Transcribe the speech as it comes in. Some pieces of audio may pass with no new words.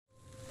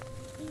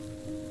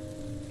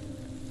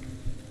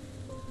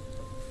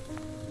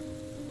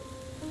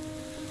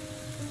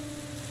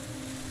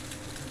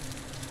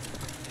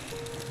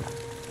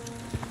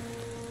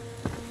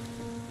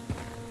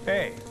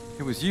Hey,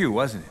 it was you,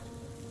 wasn't it?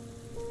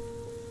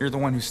 You're the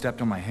one who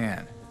stepped on my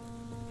hand.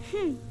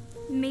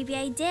 Maybe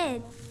I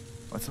did.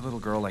 What's a little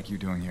girl like you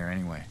doing here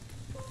anyway?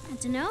 I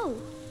don't know.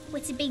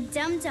 What's a big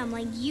dum-dum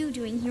like you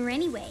doing here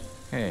anyway?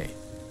 Hey,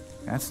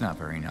 that's not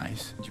very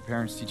nice. Did your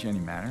parents teach you any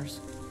manners?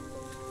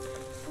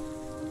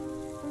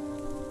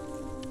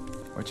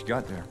 What you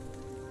got there?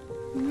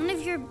 None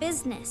of your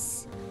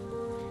business.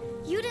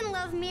 You didn't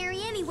love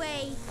Mary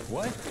anyway.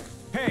 What?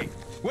 Hey,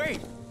 wait!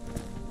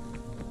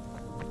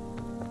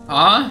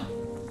 Huh?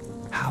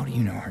 How do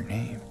you know her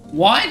name?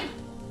 What?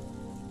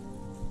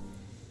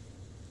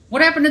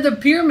 What happened to the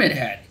pyramid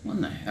head? What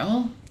in the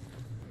hell?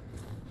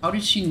 How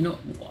did she know?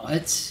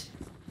 What?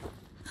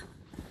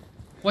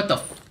 What the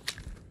f—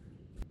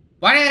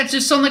 Why did that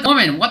just sound like a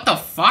woman? What the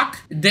fuck?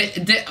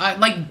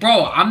 Like,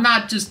 bro, I'm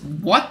not just—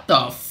 What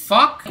the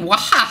fuck? What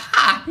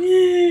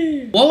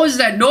was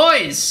that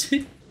noise?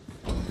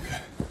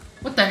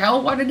 What the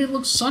hell? Why did it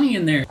look sunny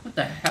in there? What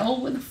the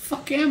hell? Where the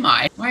fuck am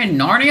I? Am I in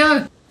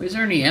Narnia? Is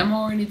there any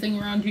ammo or anything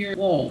around here?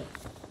 Whoa.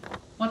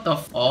 What the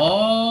f—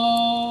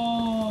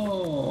 Oh.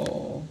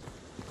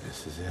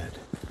 This is it.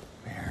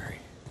 Mary.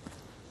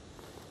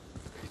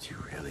 Could you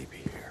really be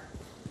here?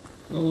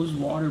 Rose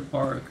Water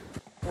Park.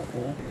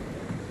 Uh-oh.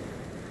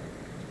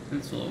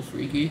 That's a little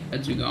freaky.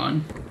 Heads are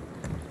gone.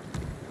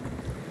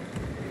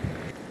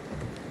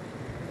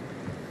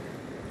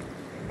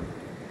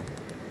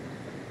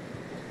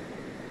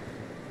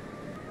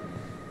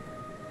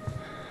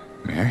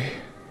 Mary?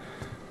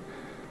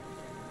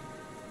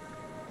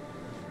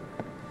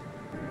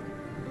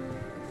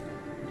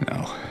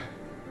 No.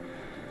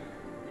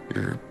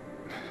 You're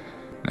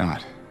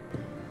not.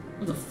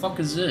 What the fuck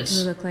is You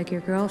this? look like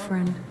your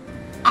girlfriend.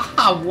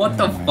 Ah, what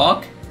the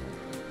fuck?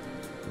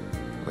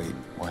 Wait,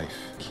 wife.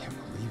 Can't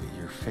believe it.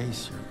 Your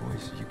face, your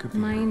voice. You could be.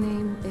 My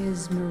name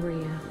is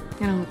Maria.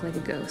 I don't look like a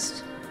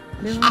ghost.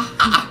 Billy?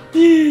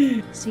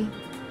 See?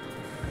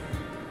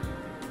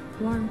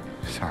 Warm.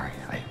 Sorry,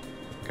 I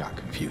got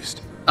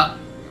confused.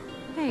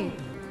 Hey,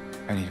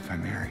 I need to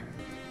find Mary.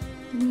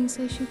 didn't you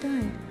say she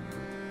died?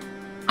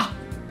 Oh,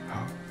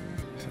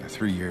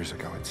 3 years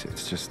ago.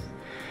 It's just.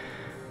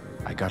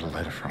 I got a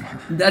letter from her.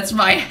 That's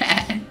my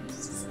head.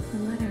 A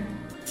letter.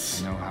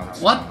 I know how it's.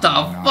 What the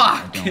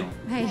fuck?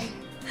 Hey,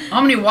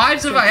 How many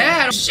wives have I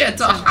had? Shit.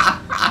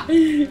 what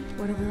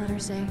did the letter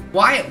say?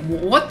 Why?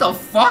 What the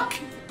fuck?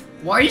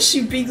 Why is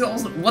she being all—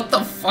 What the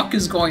fuck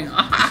is going She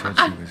on?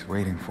 said she was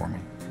waiting for me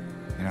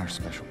in our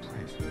special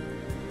place.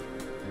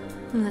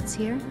 Let's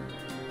hear.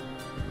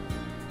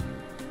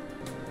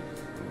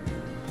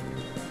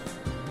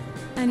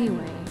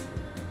 Anyway,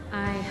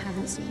 I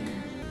haven't seen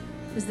her.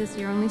 Is this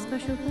your only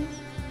special place?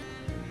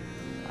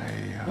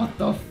 What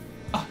the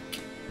fuck?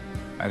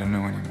 I don't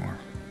know anymore.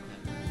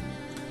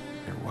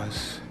 There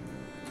was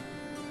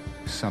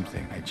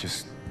something. I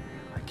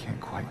can't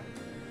quite.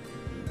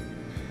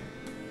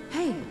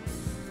 Hey,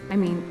 I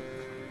mean,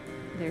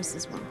 there's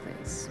this one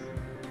place.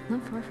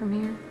 Not far from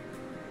here.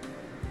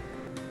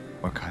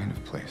 What kind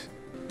of place?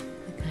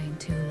 The kind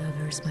two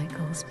lovers might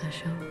call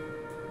special.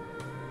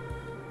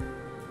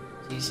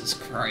 Jesus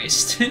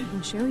Christ. I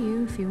can show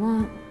you if you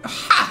want.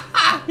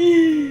 I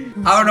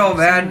don't know,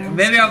 man.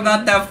 Maybe I'm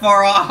not that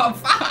far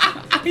off.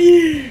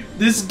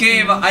 This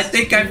game, I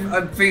think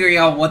I'm figuring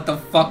out what the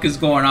fuck is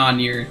going on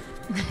here.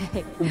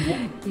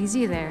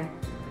 Easy there.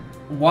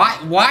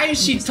 Why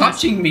is she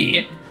touching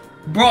me?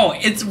 Bro,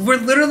 we're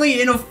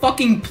literally in a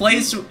fucking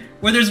place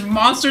where there's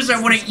monsters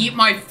that want to eat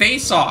my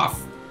face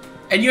off.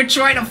 And you're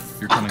trying to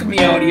fuck me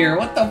out here.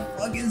 What the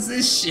fuck is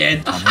this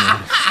shit?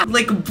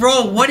 Like,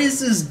 bro, what is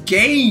this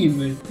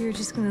game? You're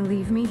just gonna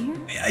leave me here?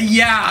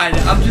 Yeah,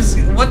 I'm just—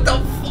 What the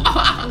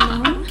fuck?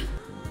 Alone?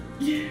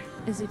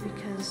 Is it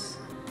because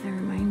I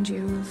remind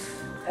you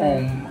of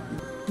her?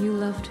 You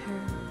loved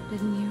her,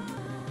 didn't you?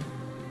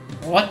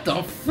 What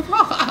the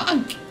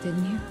fuck?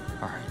 Didn't you?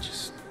 Alright,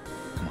 just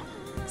come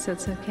on. So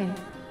it's okay.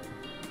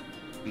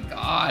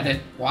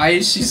 God, why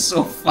is she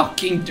so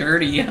fucking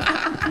dirty?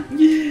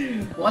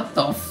 What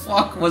the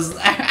fuck was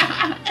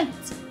that?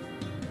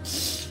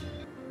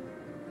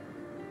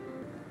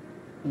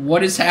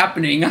 What is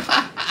happening?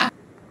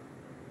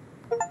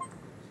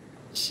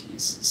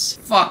 Jesus.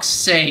 Fuck's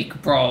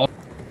sake, bro.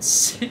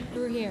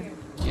 We're here.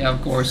 Yeah,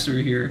 of course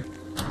we're here.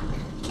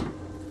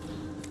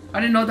 I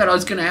didn't know that I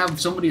was gonna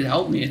have somebody to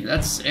help me.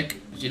 That's sick.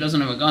 She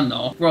doesn't have a gun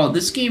though. Bro,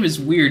 this game is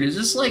weird. Is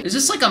this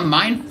like a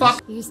mind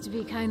fuck? It used to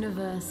be kind of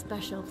a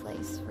special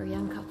place for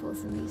young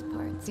couples in these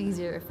parts. It's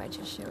easier if I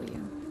just show you.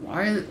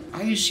 Why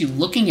is she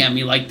looking at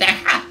me like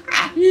that?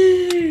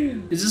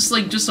 Is this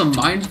like just a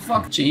mind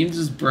fuck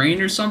James's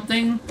brain or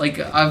something? Like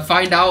I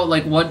find out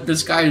like what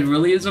this guy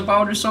really is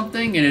about or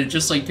something, and it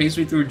just like takes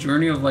me through a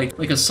journey of like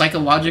a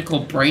psychological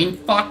brain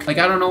fuck. Like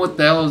I don't know what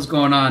the hell is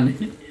going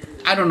on.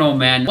 I don't know,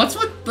 man. What's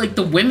with like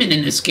the women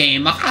in this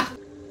game?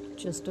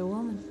 Just a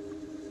woman.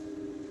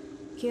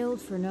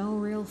 Killed for no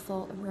real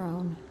fault of her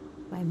own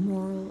by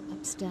moral,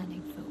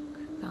 upstanding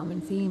folk.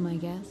 Common theme, I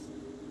guess.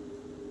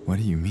 What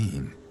do you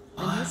mean?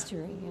 In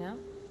history, you know?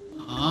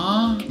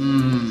 Huh?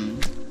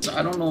 So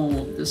I don't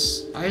know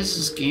this. Why is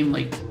this game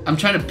like? I'm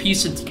trying to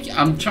piece it.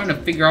 I'm trying to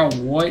figure out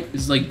what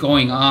is like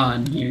going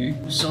on here.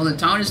 So the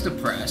town is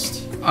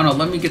depressed. Oh no,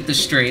 let me get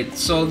this straight.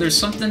 So there's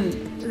something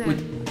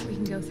with. We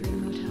can go through the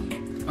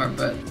motel. Alright,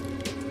 but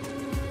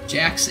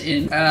Jack's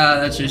in.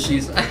 That's what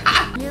she's. You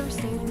ever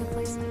stayed in a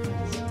place like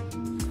this?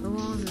 The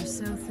walls are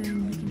so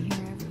thin you can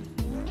hear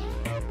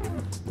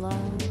everything.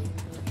 Love,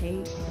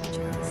 hate,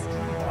 jealousy.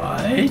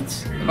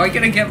 What? Am I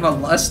gonna get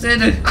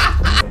molested?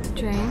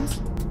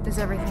 James, is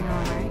everything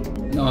alright?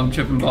 No, I'm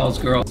tripping balls,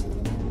 girl.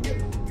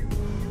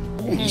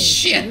 Holy Hey,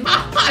 shit!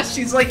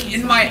 She's like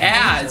in my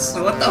ass.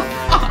 What the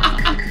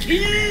fuck? What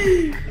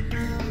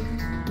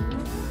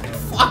the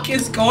fuck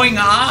is going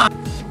on?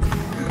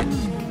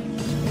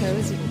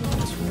 Cozy.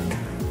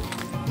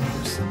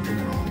 There's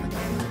something wrong with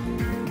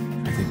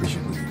that. I think we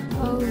should leave.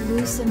 Oh,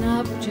 loosen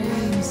up,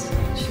 James.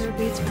 Sure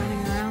beats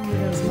running around with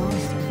those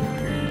monsters.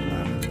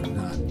 I'm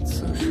not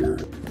so sure.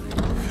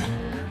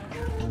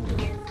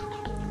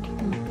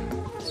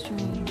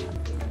 Strange.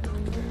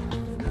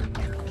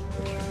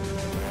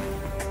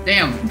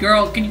 Damn,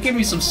 girl, can you give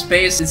me some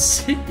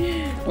space?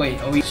 Wait,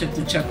 oh, we have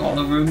to check all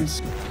the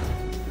rooms.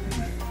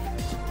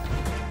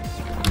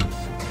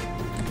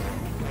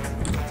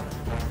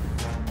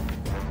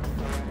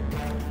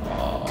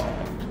 Oh.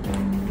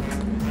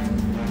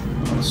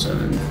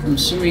 107. I'm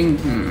assuming.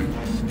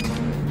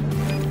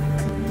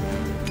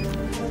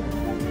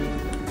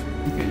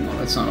 Okay, no,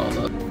 that's not all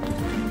the.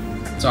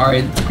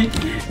 Sorry.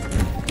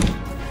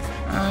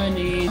 I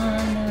need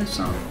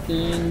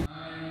something.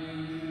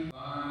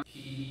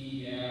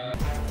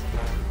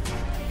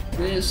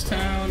 This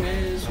town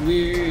is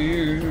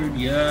weird,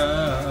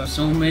 yeah.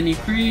 So many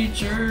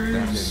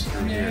creatures.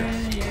 Yeah.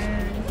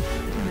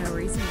 No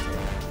reason to.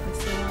 It's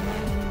still on my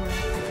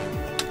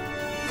anyway.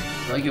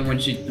 I like it when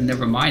she.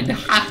 Never mind.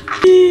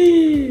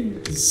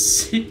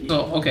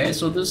 So okay,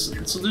 so there's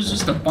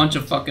just a bunch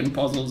of fucking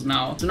puzzles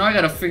now. So now I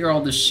gotta figure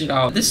all this shit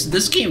out.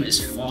 This game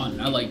is fun.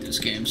 I like this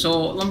game.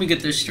 So let me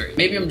get this straight.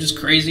 Maybe I'm just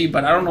crazy,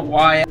 but I don't know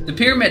why. The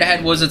pyramid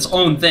head was its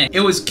own thing.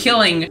 It was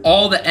killing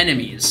all the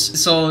enemies.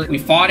 So we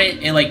fought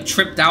it. It like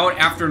tripped out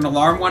after an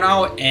alarm went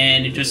out,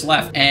 and it just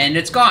left, and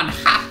it's gone.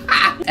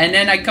 And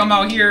then I come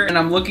out here and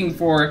I'm looking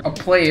for a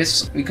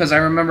place because I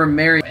remember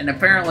Mary, and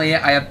apparently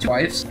I have 2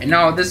 wives, and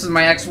now this is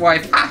my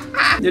ex-wife.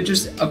 It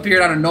just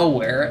appeared out of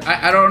nowhere.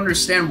 I don't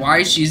understand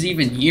why she's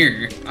even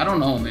here. I don't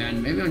know,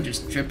 man. Maybe I'm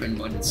just tripping,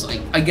 but it's like,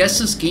 I guess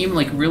this game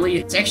like really,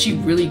 it's actually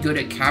really good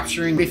at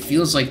capturing what it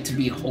feels like to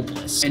be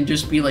hopeless and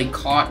just be like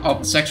caught up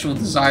in sexual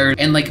desire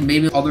and like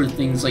maybe other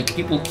things like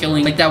people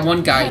killing, like that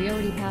one guy. We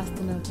already passed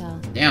the motel.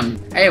 Damn.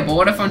 Hey, but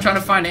what if I'm trying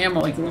to find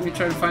ammo? Like, let me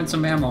try to find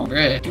some ammo.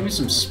 Great. Give me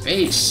some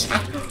space.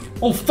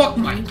 Oh, fuck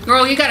my...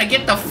 Girl, you gotta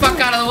get the fuck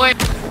out of the way.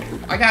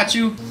 I got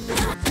you.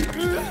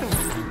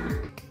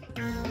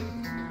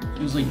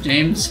 She was like,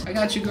 James, I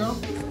got you, girl.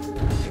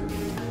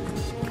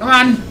 Come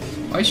on.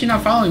 Why is she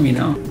not following me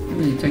now? I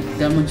didn't take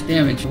that much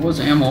damage. There was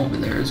ammo over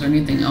there. Is there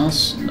anything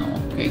else? No.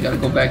 Okay, gotta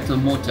go back to the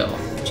motel.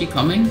 Is she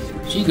coming?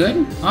 Is she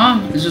good?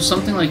 Is there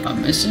something like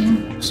I'm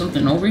missing?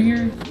 Something over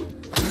here?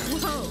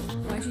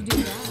 Why'd you do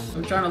that?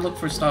 I'm trying to look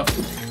for stuff.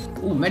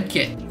 Ooh,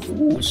 medkit.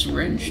 Ooh,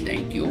 syringe.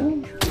 Thank you.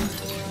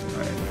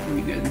 Alright,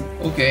 pretty good.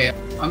 Okay,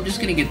 I'm just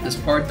gonna get this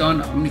part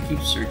done. I'm gonna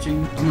keep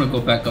searching. I'm gonna go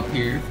back up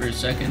here for a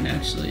second,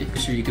 actually. I'm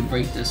sure you can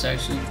break this,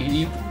 actually. Can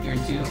you?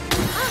 Guarantee you. You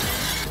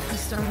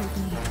start with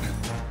me.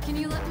 Can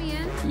you let me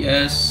in?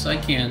 Yes, I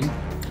can.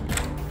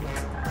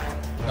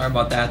 Sorry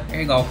about that.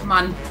 There you go. Come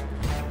on.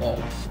 Whoa.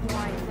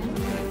 Why,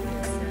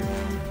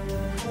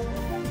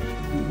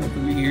 Go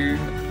through here.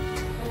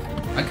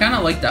 I kind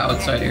of like the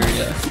outside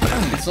area.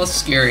 It's less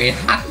scary.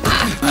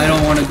 I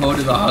don't want to go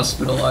to the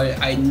hospital.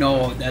 I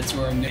know that's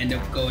where I'm going to end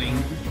up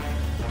going.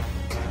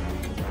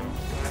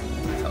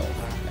 Oh,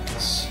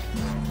 yes.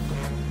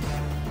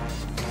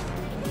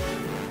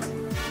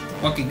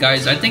 Fuck it,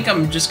 guys. I think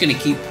I'm just going to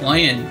keep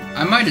playing.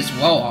 I might as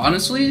well,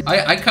 honestly.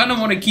 I kind of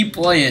want to keep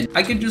playing.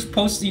 I could just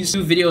post these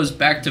 2 videos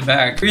back to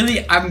back.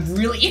 Really, I'm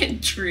really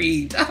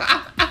intrigued.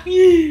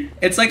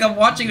 It's like I'm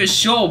watching a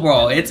show,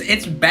 bro.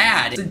 It's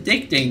bad. It's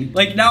addicting.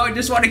 Like, now I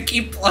just want to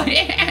keep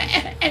playing.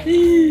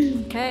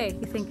 Hey,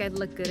 you think I'd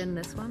look good in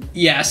this one?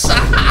 Yes.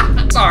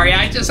 Sorry,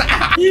 I just...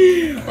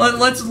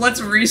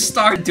 let's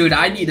restart. Dude,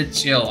 I need to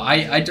chill.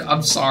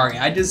 I'm sorry.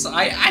 I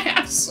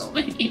have so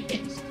many...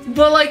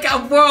 But like,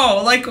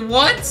 bro, like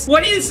what?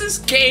 What is this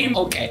game?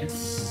 Okay.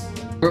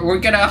 We're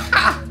gonna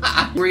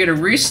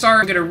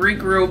restart, we're gonna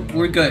regroup,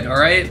 we're good,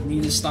 alright?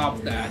 Need to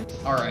stop that.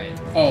 Alright.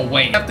 Oh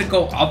wait, I have to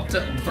go up to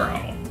bro.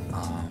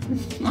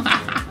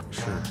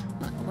 Sure.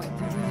 Not quite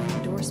the ringing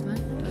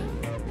endorsement,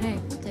 but hey,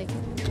 we'll take it.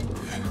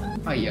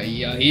 Ay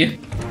ay ay.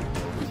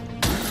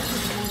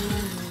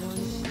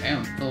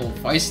 Damn, a little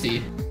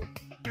feisty.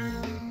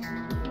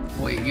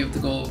 Wait, you have to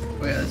go.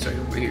 Oh yeah, that's right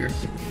over here.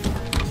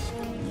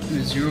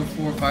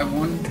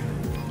 0451.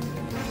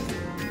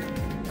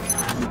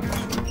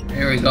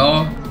 There we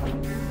go.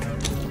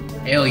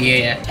 Hell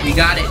yeah. We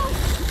got it.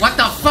 What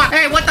the fuck?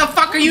 Hey, what the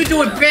fuck are you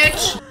doing,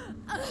 bitch?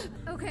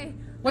 Okay.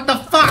 What the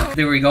fuck?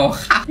 There we go.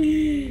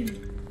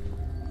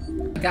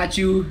 got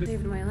you.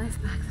 Saved my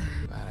life back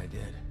there. Glad I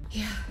did.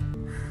 Yeah.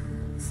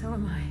 So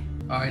am I.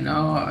 Alright,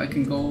 now I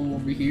can go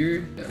over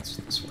here. That's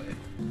this way.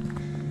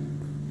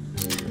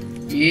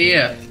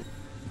 Yeah.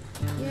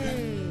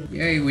 Yay.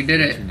 Yay, we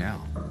did it. Here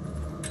now.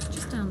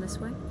 Just down this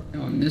way.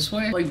 Going this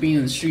way? I like being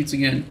in the streets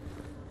again.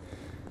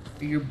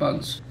 Your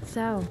bugs.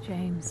 So,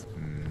 James.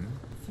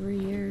 3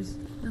 years.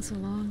 That's a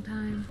long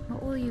time.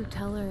 What will you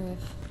tell her if,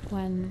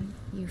 when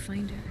you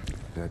find her?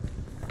 That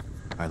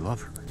I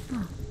love her.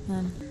 Oh,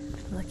 then,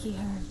 lucky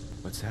her.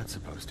 What's that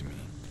supposed to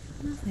mean?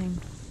 Nothing.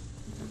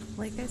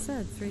 Like I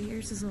said, 3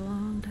 years is a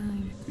long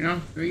time. You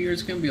know, 3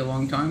 years can be a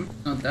long time.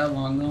 Not that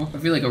long though. I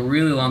feel like a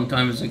really long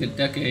time is like a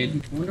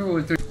decade. I wonder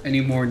if there's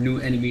any more new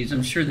enemies.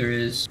 I'm sure there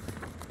is.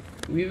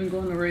 Can we even go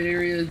in the right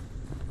area?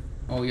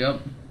 Oh,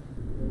 yep.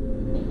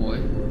 Oh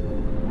boy.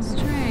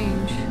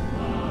 Strange.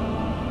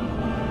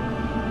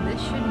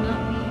 This should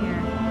not be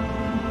here.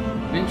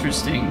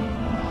 Interesting.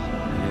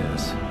 It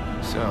is.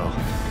 So,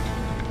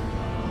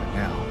 what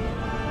now?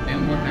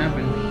 And what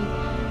happened? We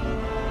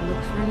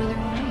look for another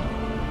night.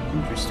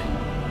 Interesting.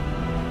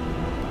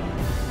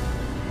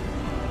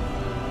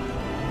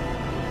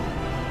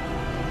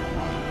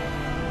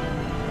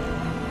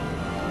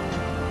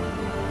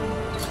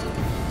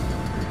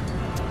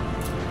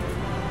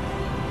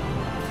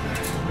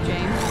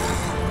 James?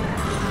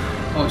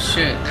 Oh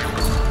shit.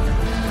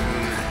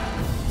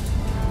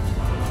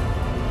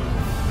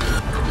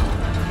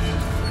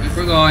 Keep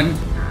her going.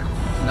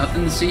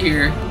 Nothing to see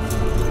here.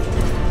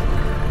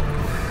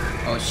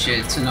 Oh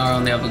shit, so now I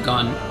only have a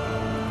gun.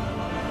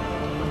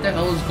 What the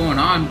hell is going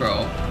on,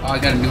 bro? Oh, I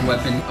got a new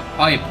weapon. A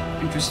pipe.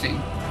 Interesting.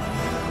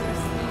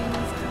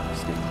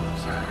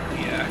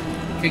 Yeah.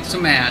 Kick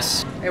some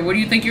ass. Hey, where do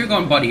you think you're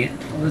going, buddy?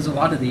 Oh, there's a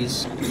lot of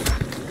these.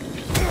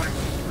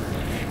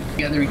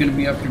 Yeah, they're gonna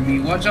be after me.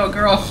 Watch out,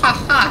 girl. Ha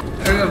ha!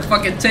 They're gonna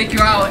fucking take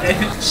you out.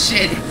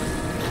 Shit.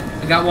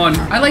 I got one.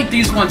 I like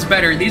these ones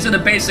better. These are the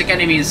basic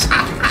enemies.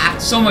 Ha ha!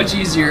 So much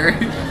easier.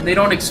 They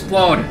don't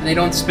explode. They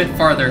don't spit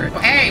farther.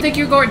 Hey, I think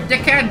you're going,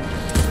 dickhead.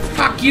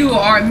 Fuck you. Oh,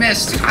 I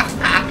missed. Ha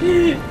ha!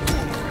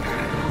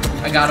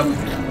 I got him.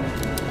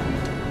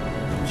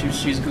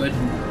 She's good.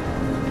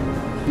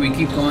 Do we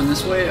keep going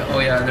this way? Oh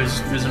yeah,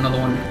 there's another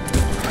one.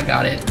 I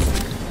got it.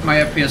 My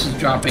FPS is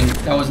dropping.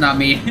 That was not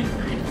me.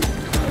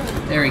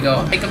 There we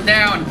go. Take him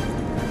down.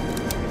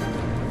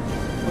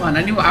 Come on,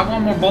 I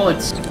want more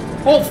bullets.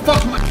 Oh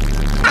fuck my.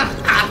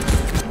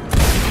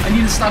 I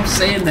need to stop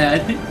saying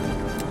that.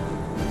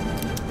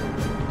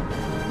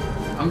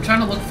 I'm trying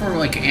to look for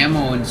like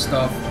ammo and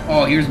stuff.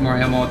 Oh, here's more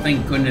ammo.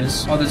 Thank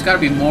goodness. Oh, there's got to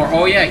be more.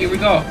 Oh yeah, here we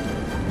go.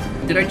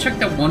 Did I check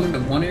that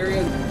one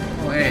area?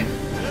 Oh hey.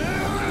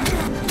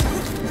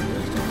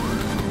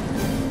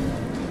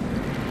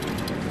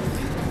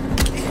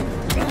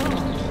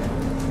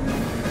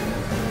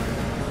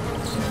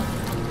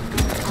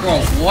 Bro,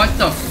 what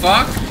the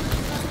fuck?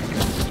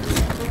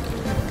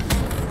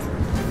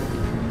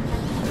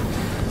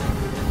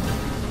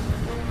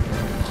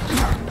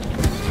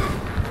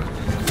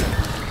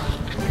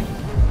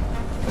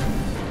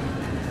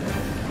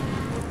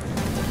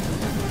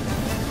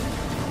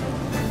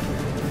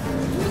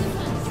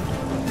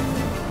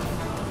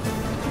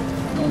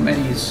 No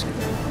minis.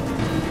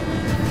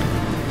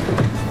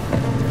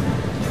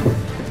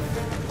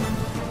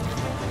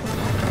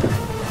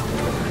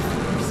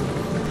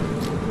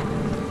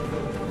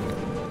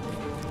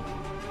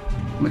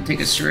 I'm gonna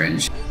take a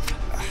syringe.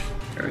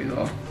 There we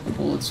go. No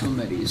bullets, no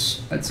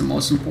medis. That's the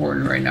most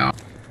important right now.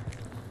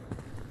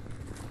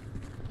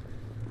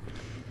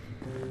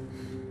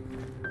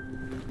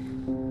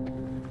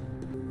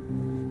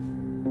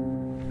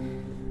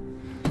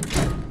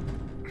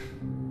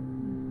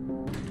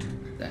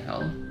 What the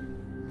hell?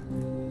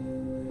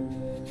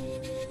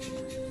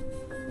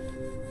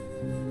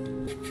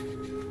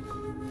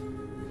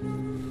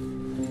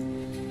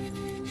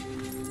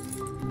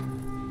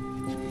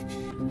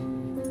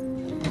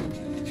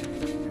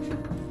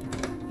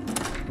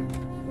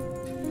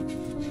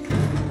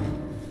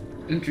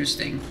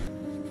 Interesting.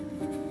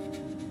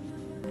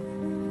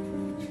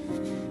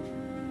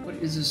 What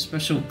is a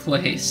special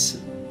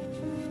place?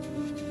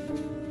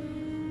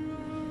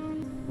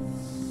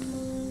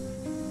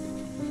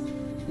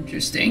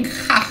 Interesting.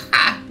 Ha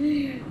ha!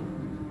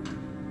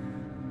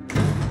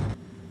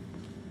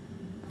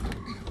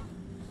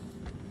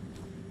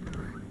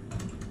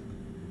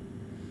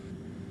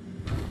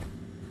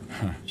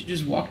 She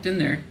just walked in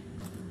there.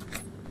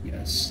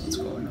 Yes, let's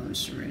go another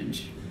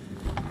syringe.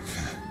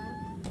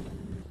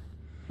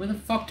 Where the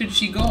fuck did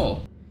she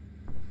go?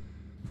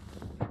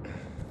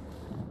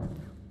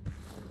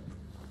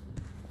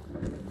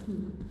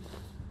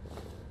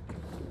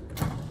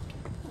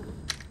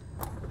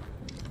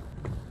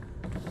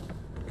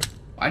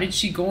 Why did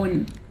she go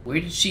in? Where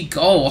did she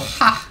go?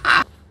 Ha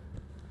ha!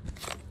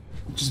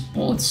 Just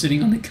bullets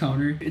sitting on the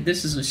counter.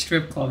 This is a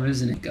strip club,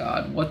 isn't it?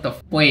 God, what the?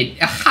 Wait.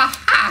 Ha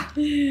ha!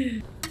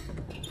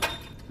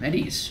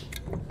 Medis.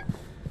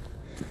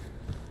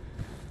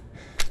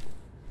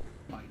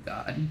 My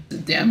God, it's a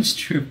damn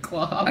strip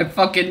club. I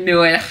fucking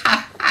knew it.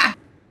 Ha ha!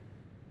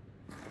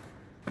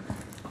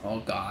 Oh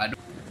God.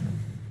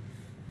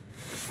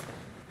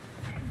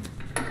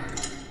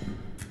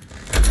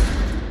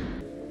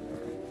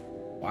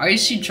 Why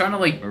is she trying to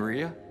like...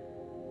 Maria?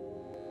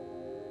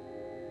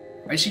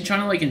 Why is she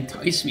trying to like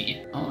entice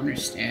me? I don't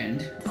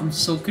understand. I'm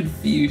so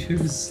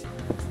confused.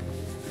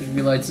 I didn't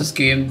realize this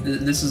game,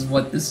 this is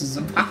what this is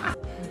about.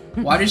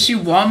 Why does she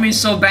want me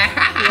so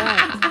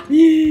bad?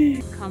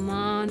 Come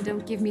on,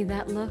 don't give me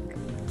that look.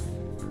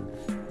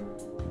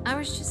 I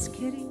was just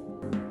kidding.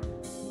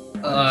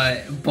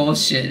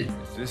 Bullshit.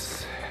 Is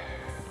this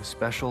a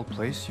special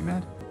place you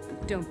met?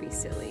 Don't be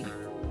silly.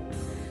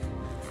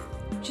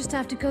 Just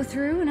have to go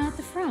through and out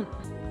the front.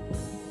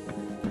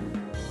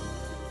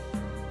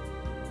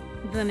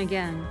 Then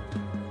again,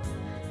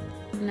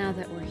 now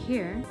that we're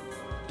here,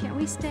 can't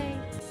we stay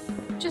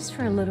just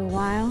for a little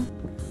while?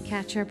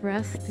 Catch our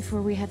breath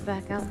before we head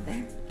back out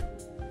there?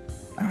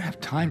 I don't have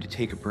time to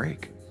take a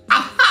break.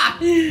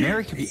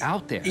 Mary could be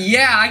out there.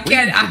 Yeah, I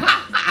can't.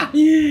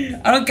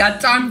 I don't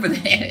got time for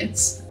that.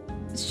 It's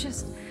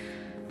just...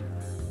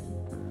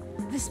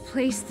 this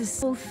place, this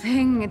whole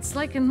thing, it's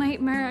like a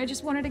nightmare. I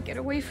just wanted to get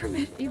away from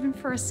it, even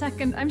for a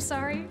second. I'm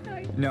sorry.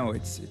 No,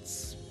 it's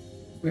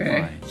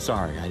Okay. fine.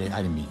 Sorry, I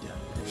didn't mean to.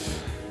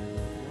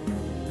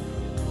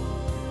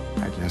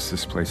 I guess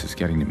this place is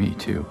getting to me,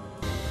 too.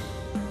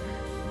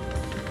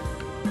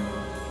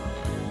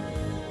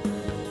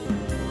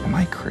 Am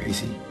I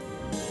crazy?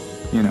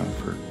 You know,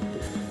 for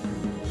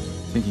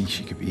thinking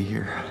she could be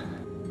here.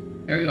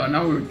 There we go.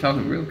 Now we're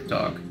talking real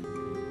talk.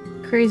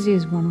 Crazy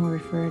is one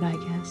word for it, I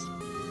guess.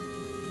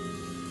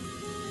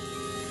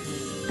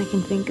 I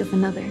can think of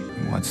another.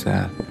 What's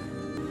that?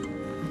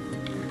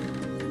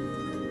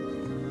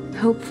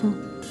 Hopeful.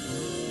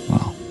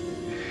 Well,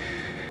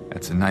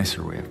 that's a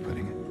nicer way of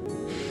putting it.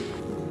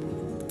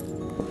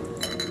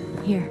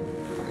 Here.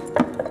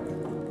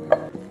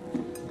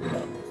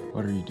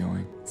 What are you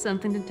doing?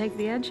 Something to take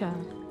the edge off.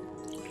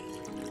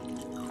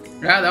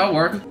 Yeah, that'll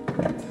work.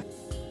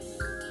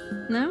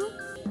 No?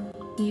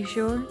 You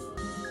sure?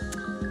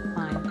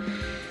 Fine.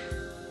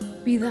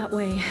 Be that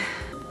way.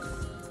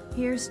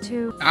 Here's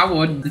to... I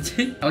would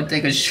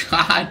take a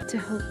shot. to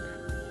hope.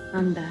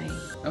 I'm dying.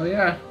 Oh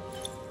yeah.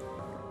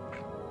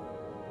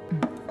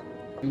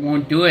 We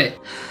won't do it.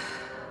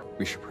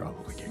 We should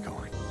probably get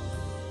going.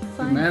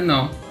 Fine. Man,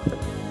 though.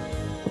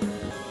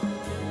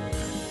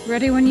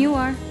 Ready when you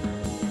are.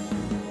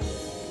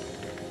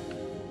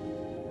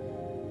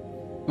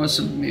 Must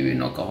have maybe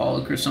an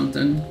alcoholic or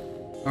something.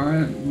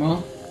 Alright,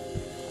 well.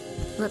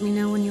 Let me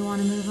know when you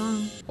want to move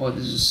on. Oh,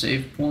 this is a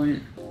save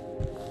point.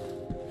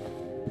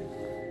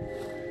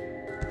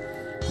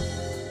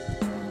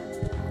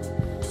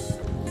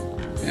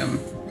 Damn.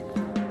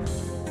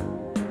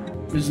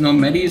 There's no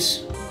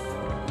medis?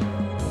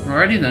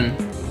 Alrighty then.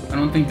 I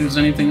don't think there's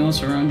anything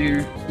else around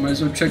here. Might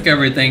as well check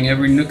everything,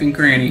 every nook and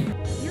cranny.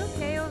 You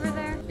okay over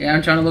there? Yeah,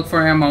 I'm trying to look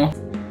for ammo.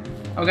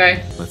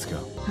 Okay. Let's go.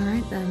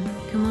 Alright then.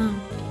 Come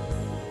on.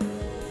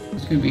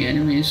 There's gonna be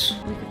enemies.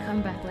 We could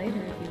come back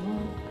later if you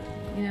want.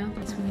 You know,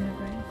 once we need a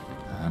break.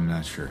 I'm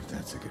not sure if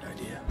that's a good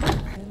idea.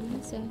 Whatever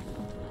you say.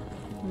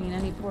 I mean,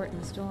 any port in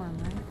the storm,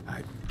 right?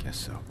 I guess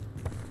so.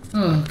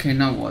 Oh, okay,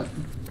 now what?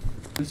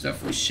 There's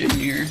definitely shit in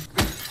here.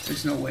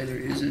 There's no way there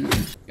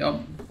isn't.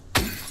 Yup.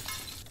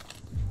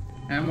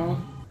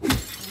 Ammo?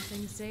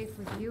 Nothing safe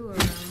with you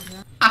around,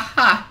 huh?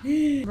 Aha!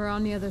 We're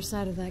on the other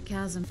side of that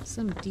chasm.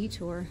 Some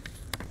detour.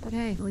 But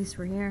hey, at least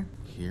we're here.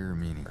 Here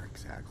meaning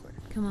exactly.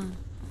 Come on.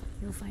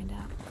 You'll find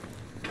out.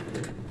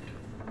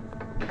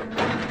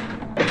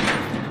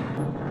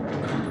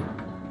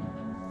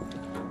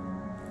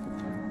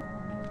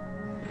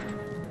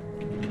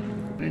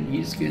 And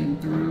he's getting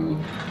through.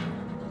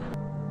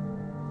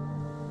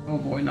 Oh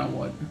boy, now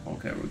what?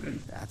 Okay, we're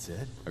good. That's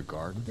it? A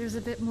garden? There's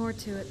a bit more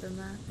to it than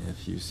that.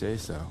 If you say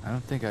so. I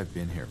don't think I've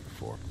been here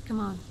before. Come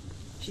on.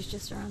 She's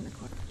just around the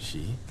corner.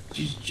 She?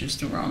 She's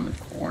just around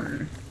the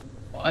corner.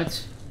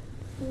 What?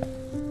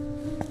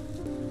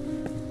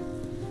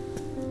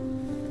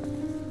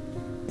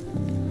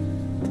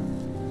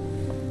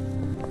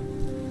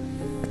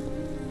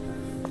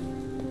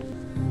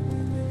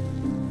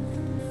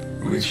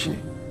 Who is she?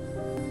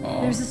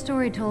 Oh. There's a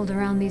story told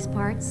around these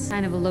parts,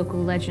 kind of a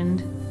local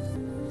legend.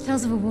 It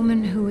tells of a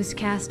woman who was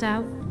cast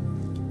out,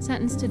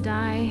 sentenced to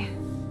die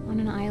on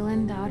an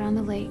island out on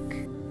the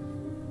lake.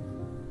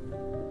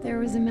 There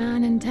was a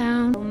man in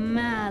town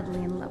madly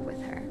in love with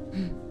her.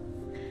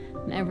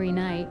 And every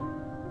night,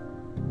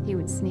 he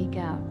would sneak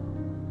out,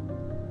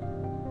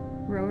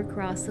 row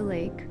across the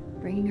lake,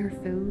 bringing her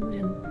food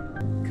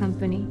and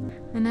company.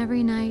 And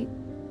every night,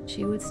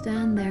 she would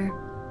stand there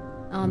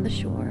on the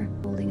shore,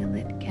 holding a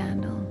lit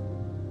candle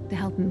to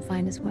help him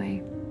find his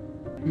way.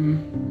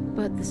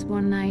 But this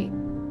one night,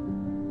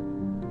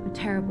 a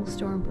terrible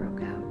storm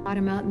broke out. Brought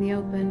him out in the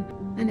open,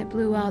 and it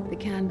blew out the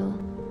candle.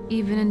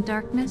 Even in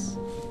darkness,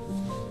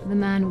 the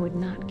man would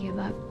not give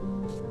up.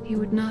 He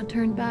would not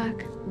turn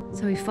back.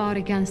 So he fought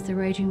against the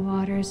raging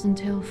waters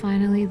until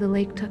finally the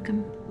lake took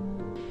him.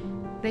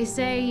 They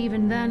say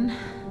even then,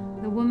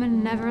 the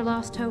woman never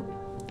lost hope.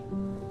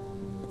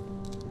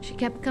 She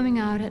kept coming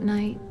out at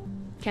night,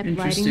 Kept lighting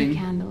Interesting. the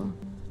candle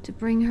to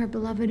bring her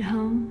beloved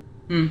home,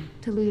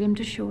 to lead him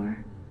to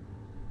shore.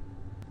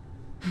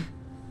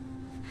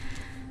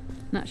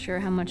 Not sure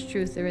how much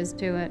truth there is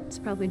to it. It's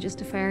probably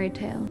just a fairy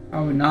tale.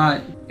 Probably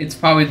not. It's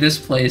probably this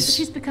But place.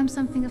 she's become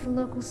something of a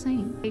local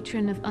saint,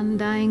 patron of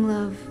undying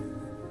love.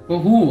 Well,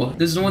 who?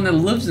 This is the one that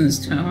lives in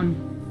this town.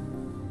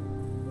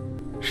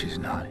 She's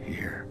not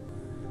here.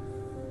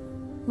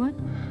 What?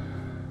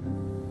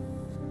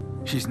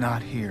 She's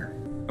not here.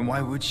 And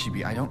why would she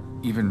be? I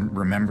don't even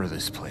remember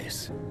this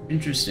place.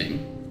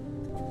 Interesting.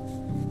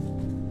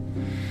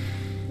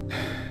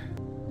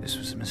 This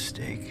was a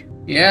mistake.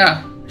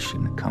 Yeah. I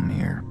shouldn't have come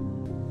here.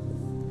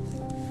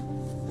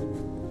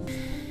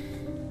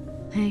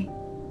 Hey.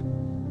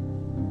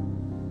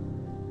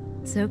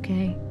 It's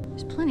okay.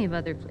 There's plenty of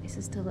other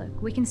places to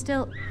look. We can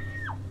still...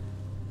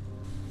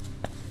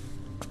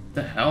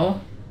 The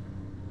hell?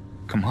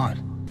 Come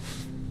on.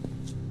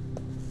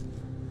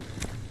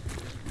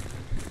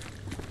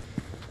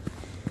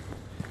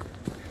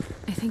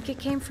 I think it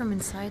came from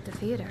inside the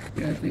theater.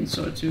 Yeah, I think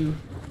so too.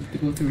 Have to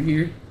go through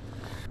here.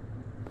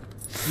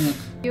 Yeah.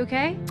 You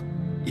okay?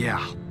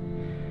 Yeah.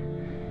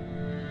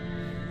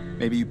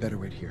 Maybe you better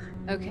wait here.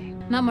 Okay.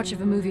 Not much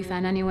of a movie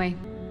fan anyway.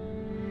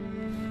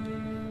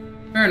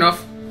 Fair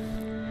enough.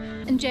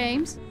 And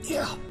James?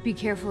 Yeah. Be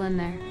careful in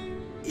there.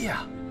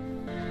 Yeah.